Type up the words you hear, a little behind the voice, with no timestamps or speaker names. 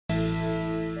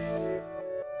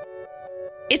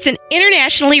It's an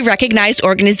internationally recognized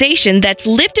organization that's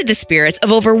lifted the spirits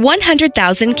of over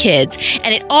 100,000 kids,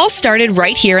 and it all started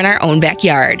right here in our own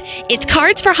backyard. It's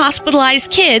Cards for Hospitalized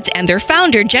Kids, and their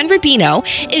founder, Jen Rubino,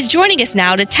 is joining us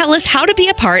now to tell us how to be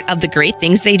a part of the great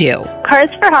things they do.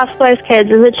 Cards for Hospitalized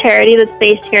Kids is a charity that's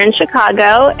based here in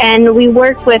Chicago, and we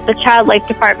work with the child life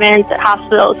departments at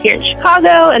hospitals here in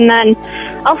Chicago and then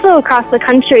also across the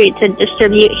country to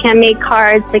distribute handmade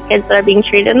cards to kids that are being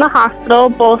treated in the hospital,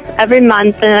 both every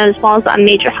month and as well as on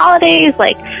major holidays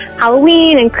like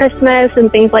Halloween and Christmas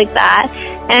and things like that.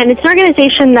 And it's an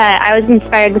organization that I was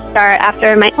inspired to start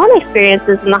after my own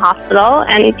experiences in the hospital,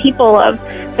 and people of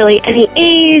really any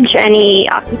age, any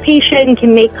occupation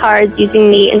can make cards using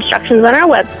the instructions on our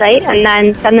website and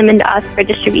then send them into us for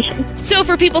distribution. So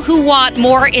for people who want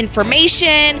more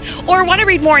information or want to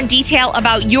read more in detail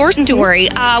about your story,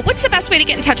 what's the best way to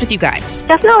get in touch with you guys?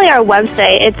 Definitely our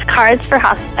website. It's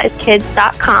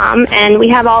cardsforhospitalizedkids.com, and we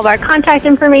have all of our contact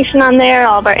information on there,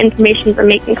 all of our information for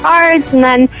making cards, and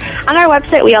then on our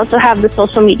website we also have the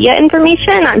social media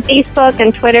information on Facebook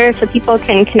and Twitter, so people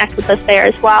can connect with us there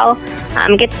as well.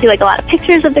 Get to see a lot of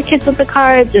pictures of the kids with the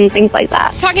cards and things like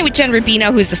that. Talking with Jen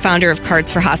Rubino, who's the founder of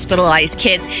Cards for Hospitalized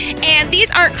Kids. And these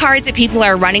aren't cards that people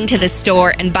are running to the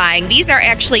store and buying. These are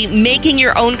actually making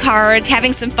your own cards,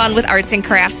 having some fun with arts and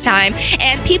crafts time.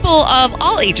 And people of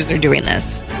all ages are doing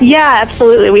this. Yeah,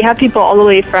 absolutely. We have people all the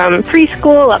way from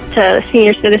preschool up to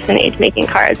senior citizen age making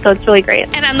cards, so it's really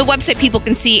great. And on the website, people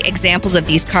can see examples of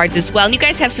these cards as well. And you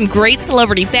guys have some great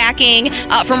celebrity backing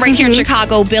from right here in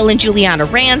Chicago. Bill and Juliana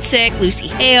Rancic, Lucy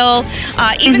Hale,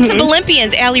 even some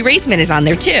Olympians. Allie Raceman is on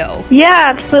there too.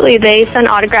 Yeah, absolutely. They send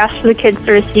autographs for the kids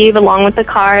to receive along with the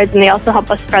cards, and they also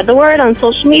help us spread the word on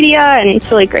social media, and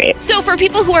it's really great. So for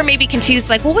people who are maybe confused,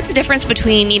 well, what's the difference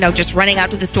between, just running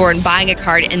out to the store and buying a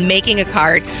card and making a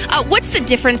card? What's the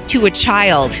difference to a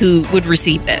child who would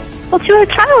receive this? Well, to a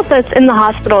child that's in the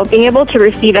hospital, being able to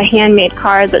receive a handmade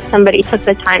card that somebody took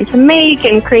the time to make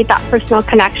and create that personal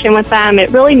connection with them, it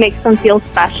really makes them feel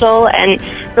special and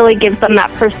really gives them that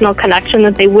personal connection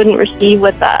that they wouldn't receive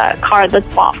with a card that's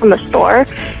bought from a store.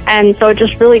 And so it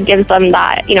just really gives them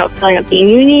that, feeling of being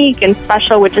unique and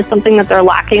special, which is something that they're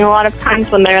lacking a lot of times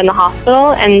when they're in the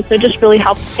hospital. And so it just really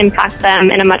helps impact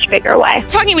them in a much bigger way.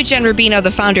 Talking with Jen Rubino,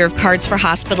 the founder of Cards for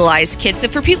Hospitalized Kids. So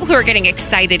for people who are getting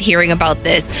excited hearing about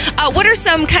this, what are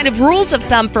some kind of rules of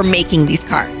thumb for making these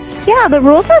cards? Yeah, the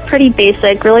rules are pretty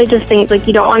basic. Really just things like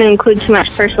you don't want to include too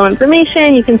much personal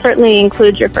information. You can certainly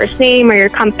include your first name or your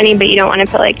company, but you don't want to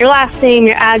put your last name,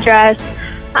 your address.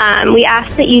 We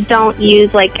ask that you don't use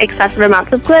excessive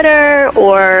amounts of glitter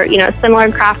or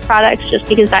similar craft products, just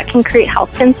because that can create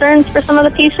health concerns for some of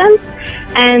the patients.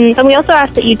 And then we also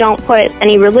ask that you don't put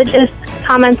any religious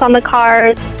comments on the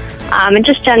cards. And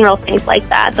just general things like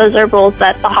that. Those are rules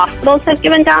that the hospitals have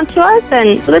given down to us,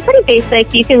 and so they're pretty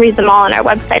basic. You can read them all on our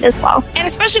website as well. And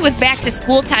especially with back to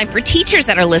school time, for teachers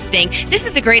that are listening, this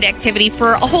is a great activity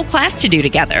for a whole class to do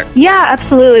together. Yeah,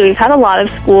 absolutely. We've had a lot of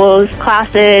schools,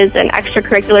 classes, and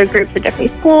extracurricular groups at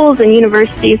different schools and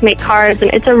universities make cards, and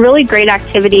it's a really great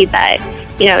activity that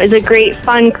is a great,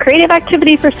 fun, creative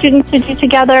activity for students to do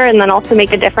together and then also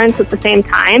make a difference at the same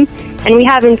time. And we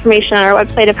have information on our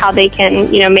website of how they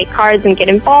can, make cards and get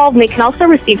involved. And they can also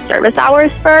receive service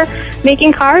hours for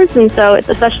making cards. And so it's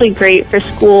especially great for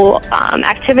school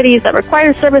activities that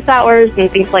require service hours and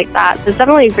things like that. So it's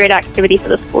definitely a great activity for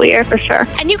the school year for sure.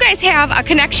 And you guys have a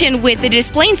connection with the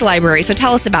Des Plaines Library, so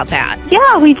tell us about that.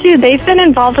 Yeah, we do. They've been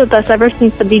involved with us ever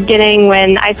since the beginning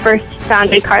when I first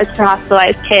founded Cards for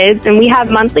Hospitalized Kids. And we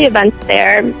have monthly events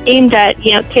there aimed at,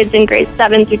 kids in grades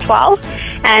 7 through 12.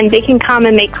 And they can come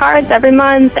and make cards every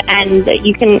month, and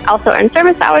you can also earn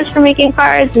service hours for making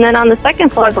cards. And then on the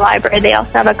second floor of the library, they also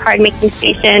have a card-making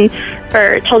station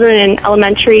for children in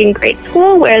elementary and grade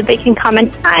school where they can come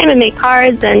anytime and make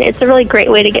cards, and it's a really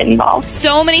great way to get involved.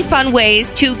 So many fun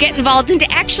ways to get involved and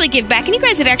to actually give back. And you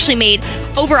guys have actually made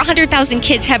over 100,000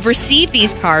 kids have received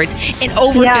these cards in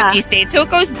over 50 states. So it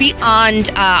goes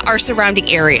beyond our surrounding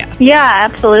area. Yeah,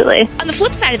 absolutely. On the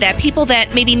flip side of that, people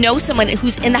that maybe know someone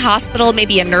who's in the hospital,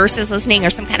 maybe a nurse is listening or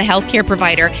some kind of healthcare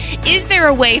provider, is there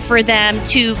a way for them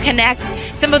to connect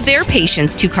some of their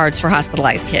patients to Cards for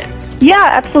Hospitalized Kids? Yeah,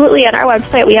 absolutely. At our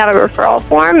website, we have a referral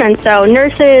form, and so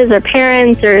nurses or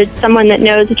parents or someone that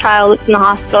knows a child that's in the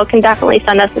hospital can definitely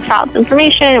send us the child's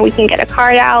information, and we can get a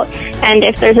card out. And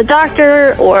if there's a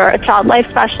doctor or a child life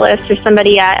specialist or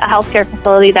somebody at a healthcare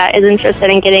facility that is interested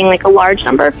in getting a large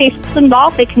number of patients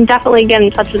involved, they can definitely get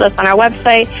in touch with us on our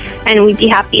website, and we'd be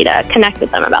happy to connect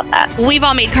with them about that. We've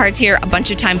all made cards here a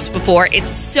bunch of times before. It's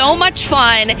so much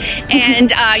fun,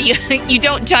 and you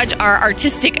don't judge our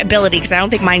artistic ability, because I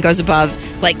don't think mine goes above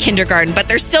like kindergarten, but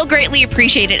they're still greatly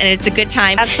appreciated, and it's a good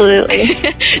time. Absolutely.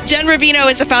 Jen Rubino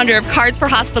is the founder of Cards for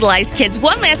Hospitalized Kids.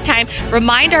 One last time,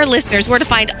 remind our listeners where to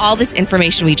find all this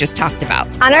information we just talked about.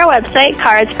 On our website,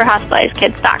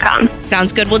 cardsforhospitalizedkids.com.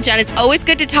 Sounds good. Well, Jen, it's always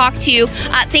good to talk to you.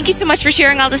 Thank you so much for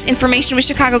sharing all this information with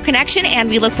Chicago Connection, and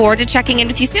we look forward to checking in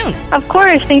with you soon. Of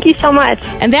course. Thank you so much.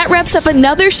 And that wraps up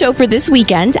another show for this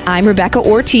weekend. I'm Rebecca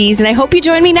Ortiz, and I hope you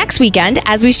join me next weekend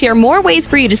as we share more ways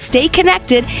for you to stay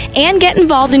connected and get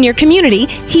involved in your community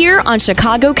here on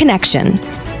Chicago Connection.